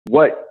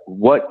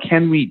what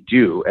can we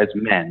do as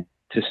men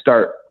to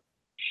start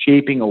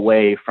shaping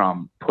away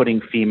from putting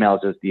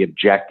females as the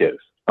objective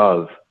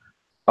of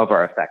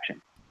our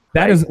affection?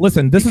 That is,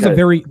 listen, this is a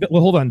very,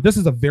 well, hold on. This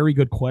is a very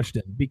good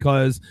question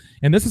because,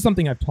 and this is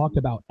something I've talked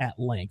about at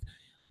length.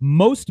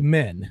 Most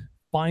men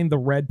find the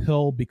red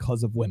pill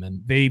because of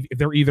women.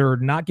 They're either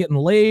not getting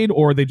laid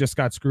or they just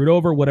got screwed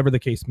over, whatever the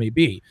case may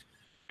be.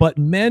 But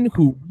men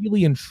who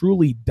really and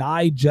truly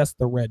digest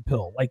the red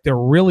pill, like they're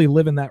really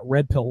living that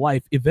red pill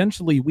life,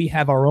 eventually we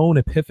have our own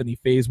epiphany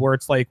phase where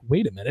it's like,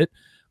 wait a minute,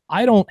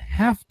 I don't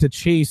have to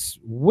chase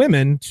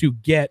women to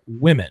get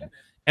women.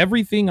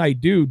 Everything I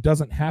do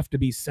doesn't have to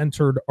be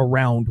centered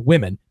around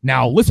women.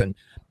 Now, listen,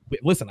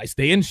 I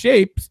stay in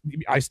shape.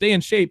 I stay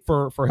in shape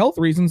for health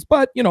reasons,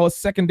 but a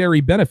secondary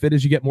benefit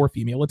is you get more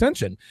female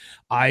attention.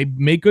 I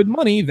make good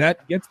money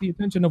that gets the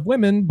attention of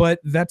women, but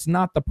that's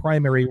not the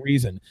primary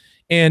reason.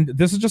 And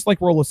this is just like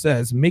Rolla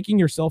says, making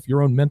yourself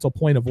your own mental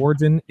point of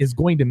origin is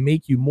going to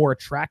make you more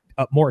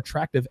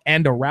attractive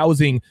and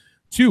arousing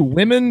to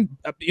women,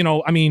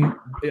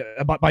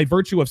 by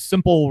virtue of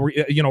simple,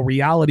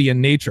 reality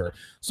and nature.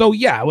 So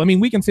yeah, I mean,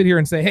 we can sit here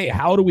and say, hey,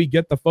 how do we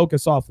get the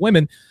focus off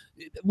women?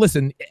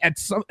 Listen, at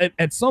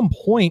some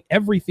point,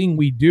 everything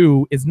we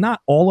do is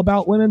not all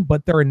about women,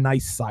 but they're a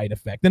nice side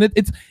effect. And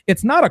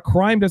it's not a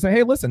crime to say,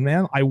 hey, listen,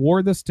 man, I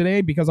wore this today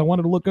because I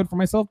wanted to look good for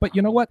myself. But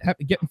you know what?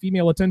 Getting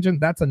female attention,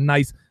 that's a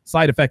nice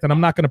side effect. And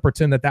I'm not going to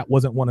pretend that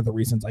wasn't one of the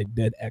reasons I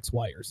did X,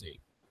 Y, or Z.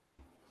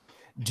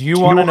 Do you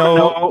want to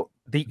know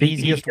the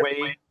easiest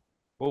way?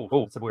 Oh,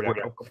 that's a weird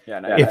echo.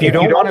 If you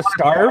don't want to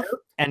starve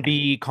and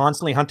be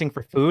constantly hunting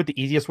for food,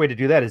 the easiest way to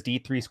do that is to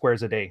eat 3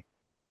 squares a day.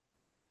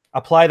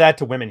 Apply that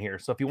to women here.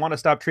 So if you want to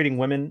stop treating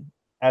women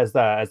as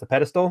the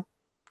pedestal,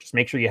 just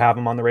make sure you have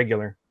them on the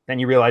regular. Then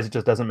you realize it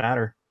just doesn't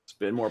matter.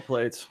 Spin more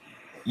plates.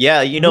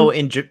 Yeah,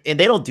 and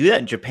they don't do that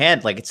in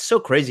Japan. Like, it's so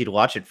crazy to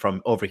watch it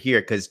from over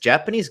here because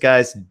Japanese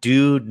guys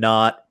do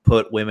not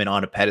put women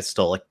on a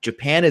pedestal. Like,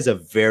 Japan is a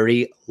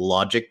very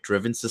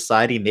logic-driven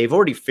society, and they've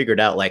already figured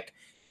out, like,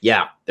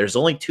 yeah, there's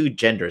only 2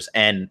 genders,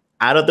 and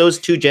out of those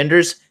 2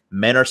 genders,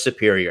 men are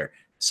superior.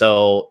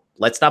 So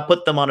let's not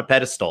put them on a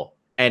pedestal.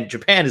 And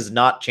Japan is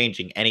not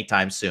changing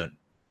anytime soon.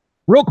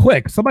 Real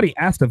quick, somebody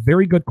asked a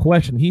very good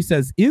question. He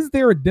says, is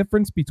there a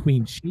difference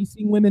between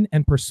chasing women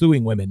and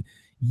pursuing women?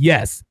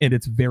 Yes, and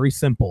it's very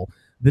simple.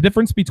 The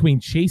difference between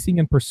chasing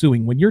and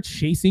pursuing, when you're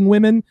chasing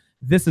women,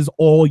 this is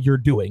all you're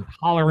doing.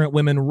 Hollering at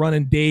women,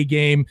 running day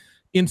game,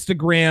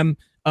 Instagram,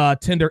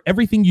 Tinder,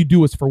 everything you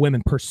do is for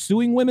women.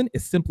 Pursuing women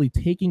is simply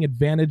taking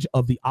advantage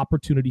of the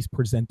opportunities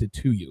presented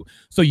to you.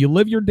 So you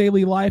live your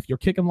daily life, you're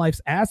kicking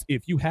life's ass.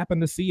 If you happen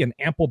to see an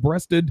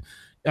ample-breasted,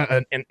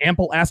 an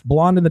ample-assed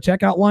blonde in the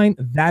checkout line,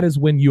 that is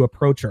when you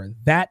approach her.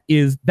 That's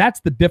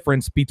the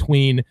difference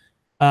between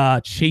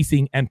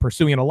chasing and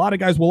pursuing. And a lot of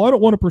guys, well, I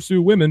don't want to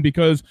pursue women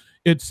because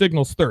it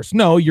signals thirst.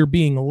 No, you're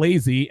being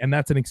lazy, and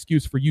that's an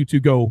excuse for you to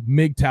go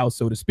MGTOW,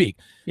 so to speak.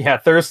 Yeah,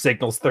 thirst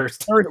signals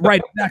thirst.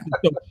 Right, exactly.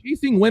 So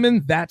chasing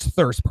women, that's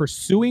thirst.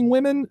 Pursuing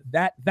women,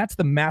 that's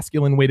the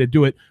masculine way to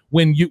do it.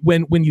 When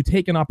you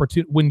take an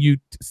opportunity, when you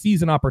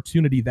seize an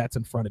opportunity that's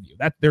in front of you,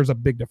 there's a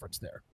big difference there.